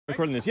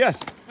recording this.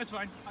 Yes. That's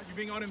fine. You're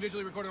being audio and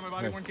visually recorded on my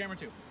body worn camera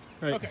too.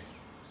 Right. Okay.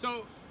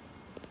 So,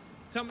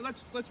 tell me.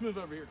 Let's move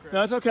over here, Chris.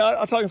 No, it's okay.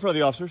 I'll talk in front of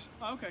the officers.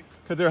 Oh, okay.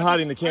 Because they're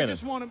hiding the cannon. I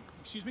just want to.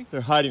 Excuse me.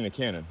 They're hiding the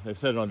cannon. They've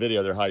said it on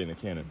video. They're hiding the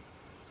cannon.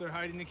 They're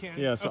hiding the cannon.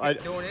 Yeah. So okay. I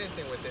doing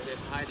anything with it.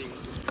 It's hiding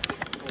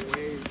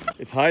away.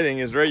 It's hiding.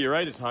 Is right. You're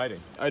right. It's hiding.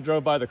 I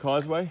drove by the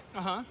causeway.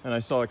 Uh-huh. And I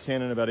saw a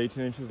cannon about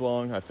 18 inches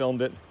long. I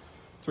filmed it.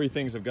 3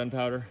 things of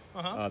gunpowder.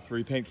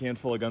 3 paint cans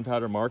full of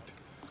gunpowder marked.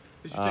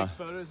 Did you take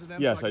photos of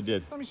them? Yes, so I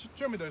did. Let me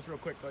show me those real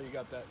quick while you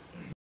got that.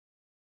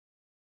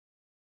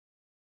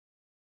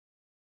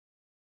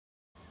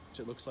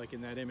 So it looks like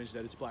in that image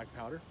that it's black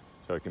powder.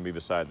 So it can be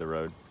beside the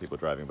road, people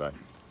driving by.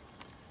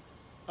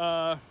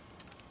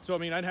 So I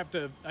mean, I'd have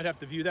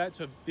to view that.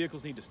 So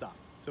vehicles need to stop.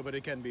 So, but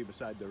it can be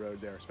beside the road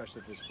there,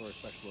 especially if it's for a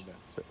special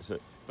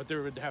event. But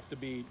there would have to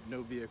be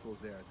no vehicles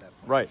there at that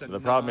point. Right.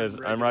 The problem is,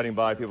 I'm riding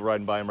by, people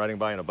riding by, I'm riding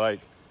by on a bike,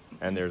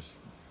 and there's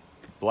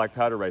black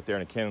powder right there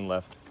and a cannon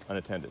left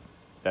unattended.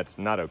 That's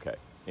not okay.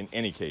 In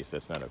any case,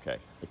 that's not okay.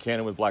 A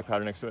cannon with black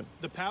powder next to it?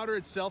 The powder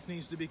itself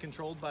needs to be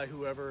controlled by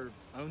whoever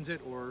owns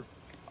it or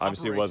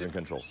obviously it wasn't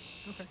controlled.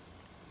 Okay.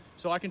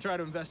 So I can try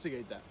to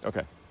investigate that.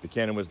 Okay. The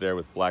cannon was there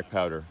with black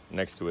powder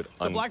next to it,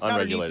 the black powder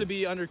unregulated. needs to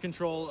be under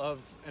control of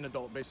an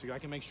adult, basically. I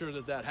can make sure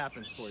that that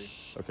happens for you.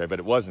 Okay, but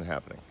it wasn't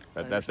happening.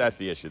 That's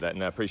the issue.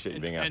 And I appreciate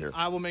you being out here. And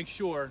I will make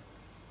sure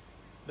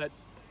that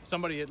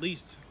somebody at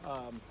least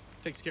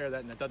takes care of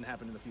that and that doesn't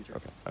happen in the future.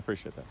 Okay, I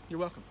appreciate that. You're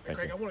welcome. Hey,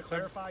 Craig, I want to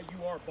clarify,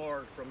 you are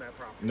barred from that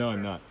property. No,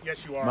 I'm not.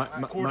 Yes, you are,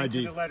 according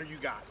to the letter you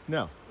got.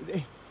 No.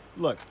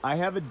 Look, I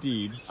have a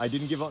deed. I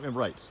didn't give up my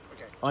rights.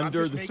 Okay.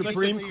 Under the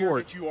Supreme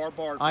Court, that you are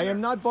barred from I am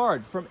not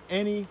barred from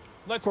any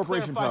Let's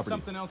corporation clarify property.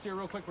 something else here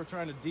real quick. We're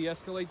trying to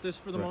de-escalate this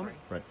for the moment.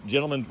 Right.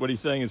 Gentlemen, what he's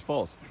saying is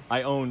false.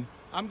 I own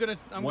I'm gonna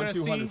see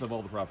 1/200th of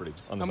all the property on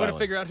this I'm gonna island.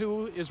 figure out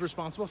who is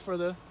responsible for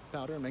the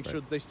powder and make sure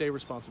that they stay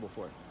responsible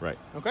for it. Right.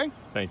 Okay?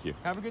 Thank you.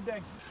 Have a good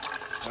day.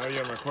 How are you?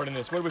 I'm recording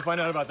this. What did we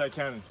find out about that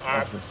cannon?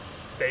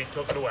 They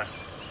took it away.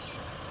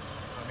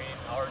 I mean,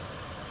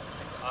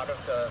 out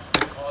of the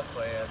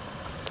causeway, and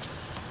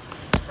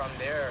from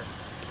there,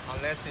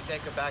 unless they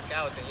take it back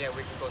out, then yeah,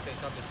 we can go say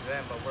something to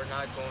them. But we're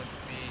not going to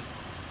be.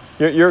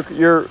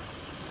 You're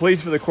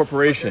police for the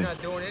corporation. They're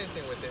not doing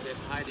anything with it.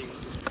 It's hiding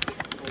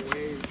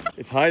away.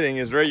 It's hiding.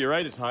 Is right. You're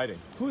right. It's hiding.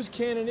 Whose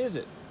cannon is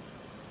it?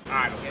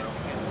 I don't know.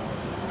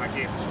 I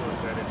can't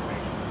disclose that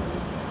information.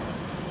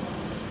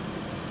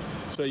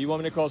 So you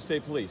want me to call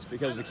state police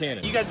because of the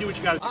cannon? You got to do what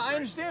you got to do. I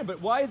understand,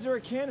 but why is there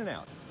a cannon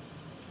out?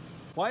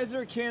 Why is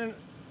there a cannon?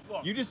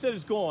 Look. You just said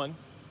it's gone,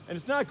 and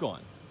it's not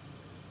gone.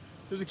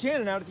 There's a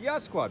cannon out at the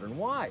yacht squadron.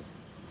 Why?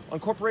 On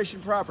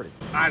corporation property.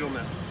 I don't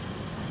know.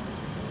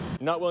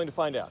 You're not willing to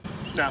find out.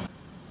 No.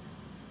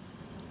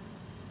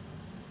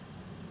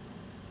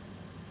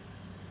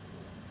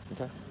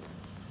 Okay.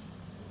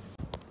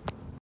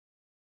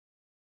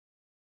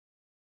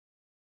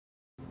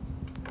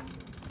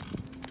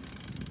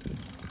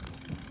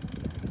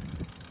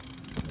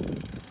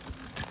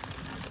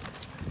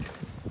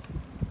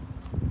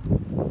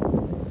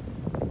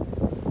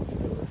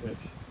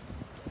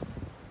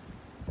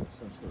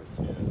 Some sort of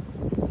cannon.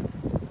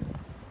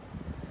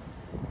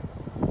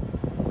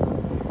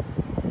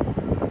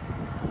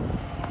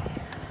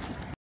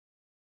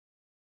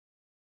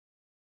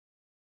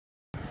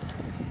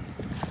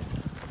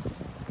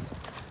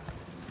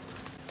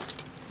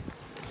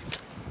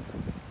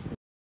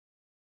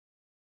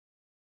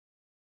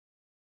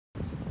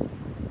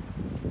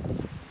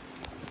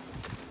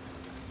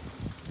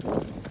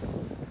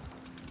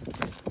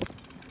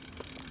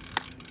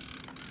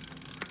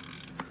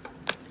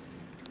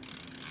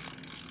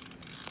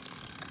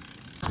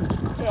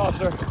 Hey,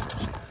 officer.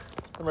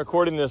 I'm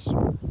recording this.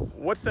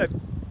 What's that? Is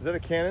that a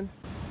cannon?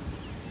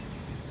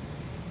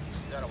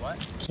 Is that a what?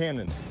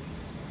 Cannon.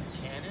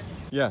 Cannon?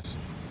 Yes.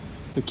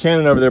 The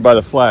cannon over there by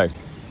the flag.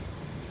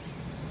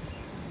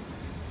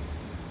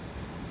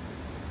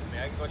 I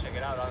mean, I can go check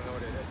it out. I don't know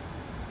what it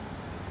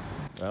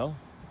is. Well,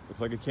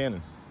 looks like a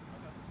cannon.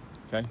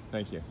 Okay,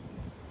 thank you.